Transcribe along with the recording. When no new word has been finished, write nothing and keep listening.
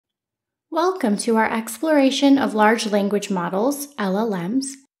Welcome to our exploration of large language models, LLMs,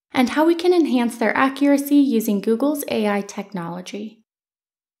 and how we can enhance their accuracy using Google's AI technology.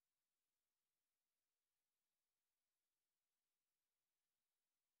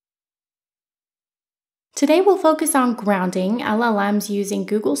 Today we'll focus on grounding LLMs using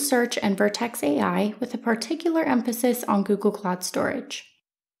Google Search and Vertex AI with a particular emphasis on Google Cloud Storage.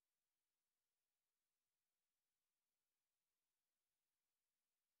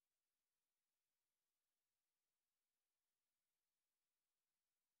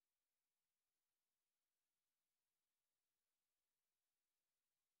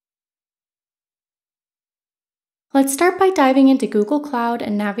 Let's start by diving into Google Cloud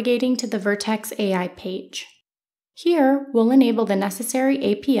and navigating to the Vertex AI page. Here, we'll enable the necessary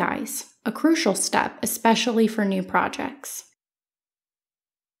APIs, a crucial step, especially for new projects.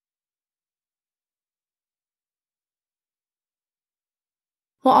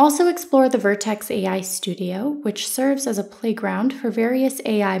 We'll also explore the Vertex AI Studio, which serves as a playground for various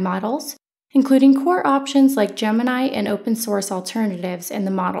AI models, including core options like Gemini and open source alternatives in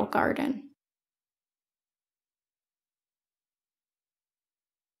the model garden.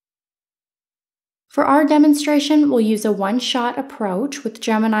 For our demonstration, we'll use a one-shot approach with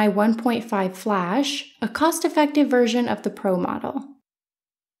Gemini 1.5 Flash, a cost-effective version of the Pro model.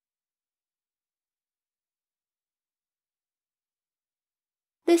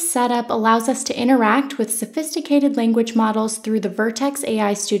 This setup allows us to interact with sophisticated language models through the Vertex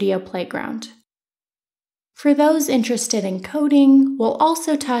AI Studio playground. For those interested in coding, we'll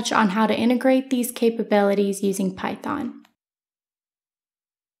also touch on how to integrate these capabilities using Python.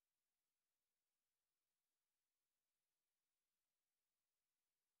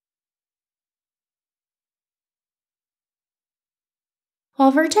 While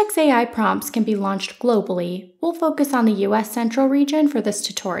Vertex AI prompts can be launched globally, we'll focus on the US Central region for this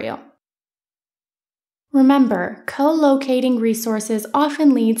tutorial. Remember, co-locating resources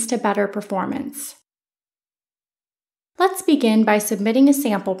often leads to better performance. Let's begin by submitting a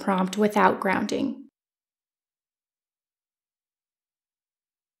sample prompt without grounding.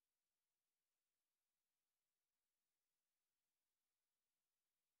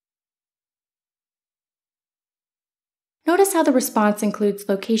 Notice how the response includes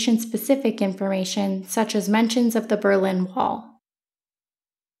location-specific information, such as mentions of the Berlin Wall.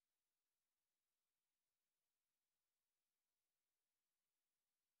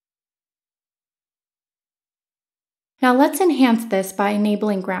 Now let's enhance this by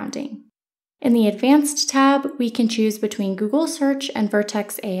enabling grounding. In the Advanced tab, we can choose between Google Search and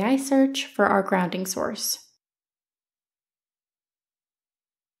Vertex AI Search for our grounding source.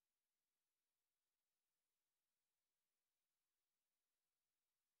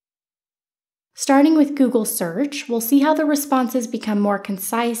 Starting with Google Search, we'll see how the responses become more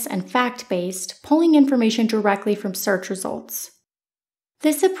concise and fact-based, pulling information directly from search results.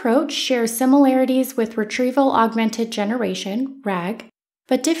 This approach shares similarities with Retrieval Augmented Generation, RAG,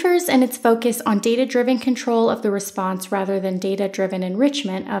 but differs in its focus on data-driven control of the response rather than data-driven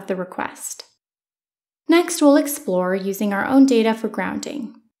enrichment of the request. Next, we'll explore using our own data for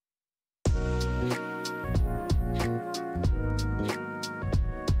grounding.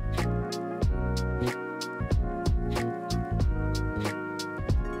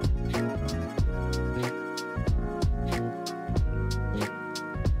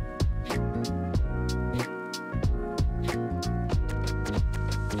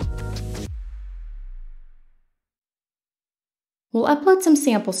 We'll upload some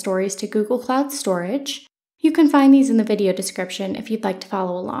sample stories to Google Cloud Storage. You can find these in the video description if you'd like to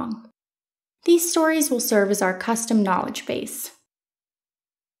follow along. These stories will serve as our custom knowledge base.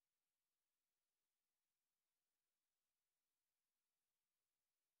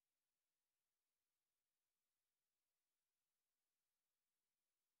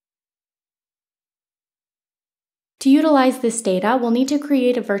 To utilize this data, we'll need to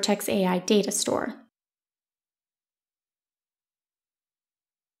create a Vertex AI data store.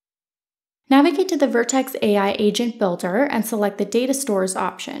 Navigate to the Vertex AI Agent Builder and select the Data Stores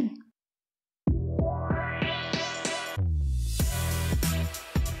option.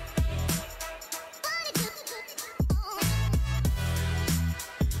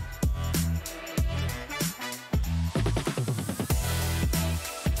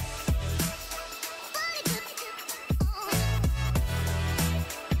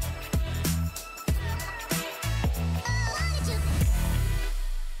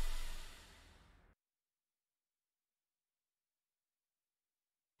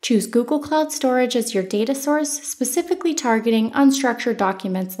 Choose Google Cloud Storage as your data source, specifically targeting unstructured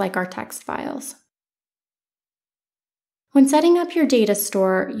documents like our text files. When setting up your data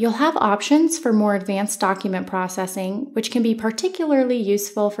store, you'll have options for more advanced document processing, which can be particularly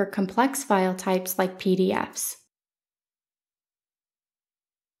useful for complex file types like PDFs.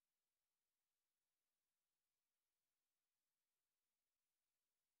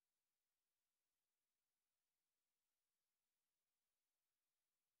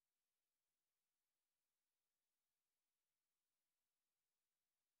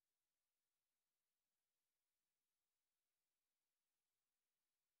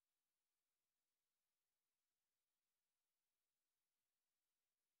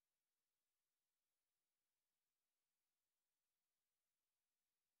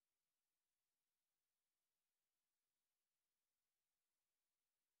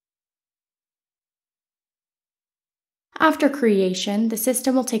 After creation, the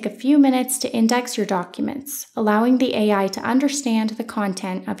system will take a few minutes to index your documents, allowing the AI to understand the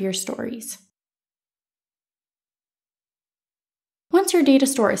content of your stories. Once your data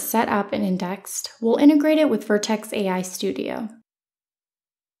store is set up and indexed, we'll integrate it with Vertex AI Studio.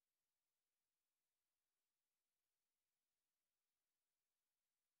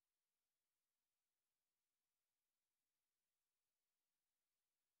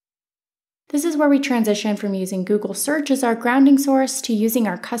 This is where we transition from using Google Search as our grounding source to using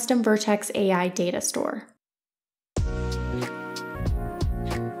our custom Vertex AI data store.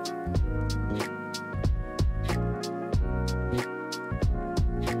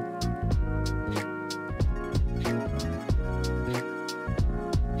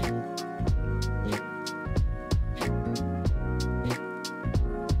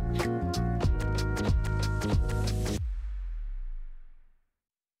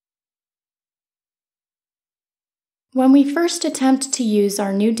 When we first attempt to use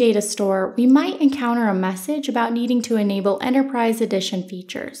our new data store, we might encounter a message about needing to enable Enterprise Edition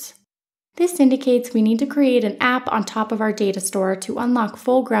features. This indicates we need to create an app on top of our data store to unlock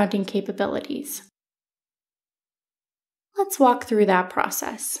full grounding capabilities. Let's walk through that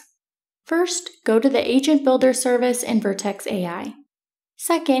process. First, go to the Agent Builder service in Vertex AI.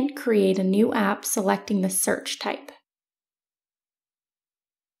 Second, create a new app selecting the search type.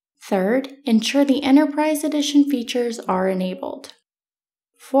 Third, ensure the Enterprise Edition features are enabled.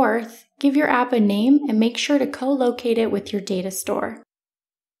 Fourth, give your app a name and make sure to co-locate it with your data store.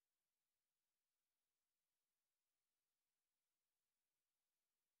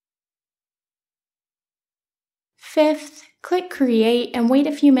 Fifth, click Create and wait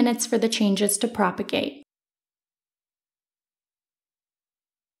a few minutes for the changes to propagate.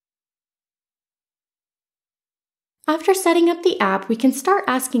 After setting up the app, we can start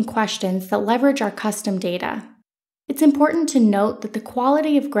asking questions that leverage our custom data. It's important to note that the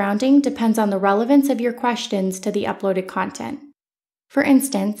quality of grounding depends on the relevance of your questions to the uploaded content. For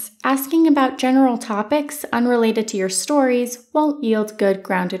instance, asking about general topics unrelated to your stories won't yield good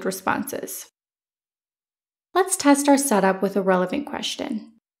grounded responses. Let's test our setup with a relevant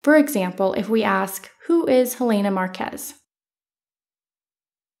question. For example, if we ask, "Who is Helena Marquez?"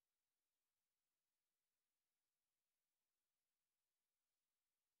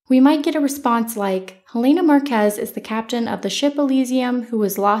 We might get a response like, "Helena Marquez is the captain of the ship Elysium who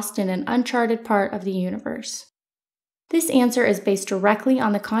was lost in an uncharted part of the universe." This answer is based directly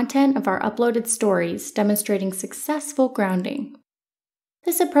on the content of our uploaded stories, demonstrating successful grounding.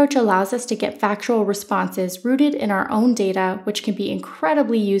 This approach allows us to get factual responses rooted in our own data, which can be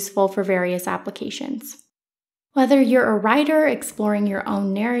incredibly useful for various applications. Whether you're a writer exploring your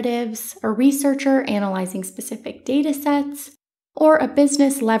own narratives, a researcher analyzing specific data sets, or a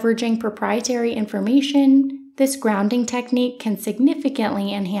business leveraging proprietary information, this grounding technique can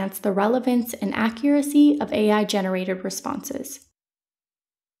significantly enhance the relevance and accuracy of AI-generated responses.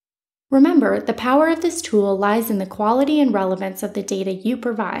 Remember, the power of this tool lies in the quality and relevance of the data you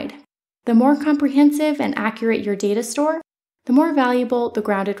provide. The more comprehensive and accurate your data store, the more valuable the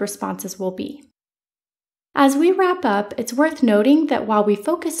grounded responses will be. As we wrap up, it's worth noting that while we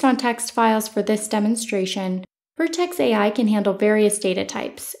focused on text files for this demonstration, Vertex AI can handle various data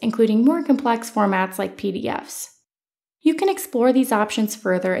types, including more complex formats like PDFs. You can explore these options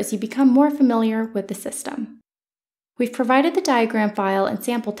further as you become more familiar with the system. We've provided the diagram file and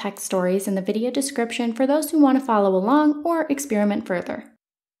sample text stories in the video description for those who want to follow along or experiment further.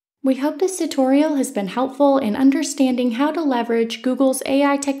 We hope this tutorial has been helpful in understanding how to leverage Google's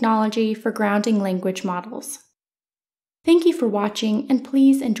AI technology for grounding language models. Thank you for watching, and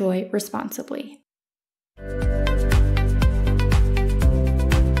please enjoy responsibly.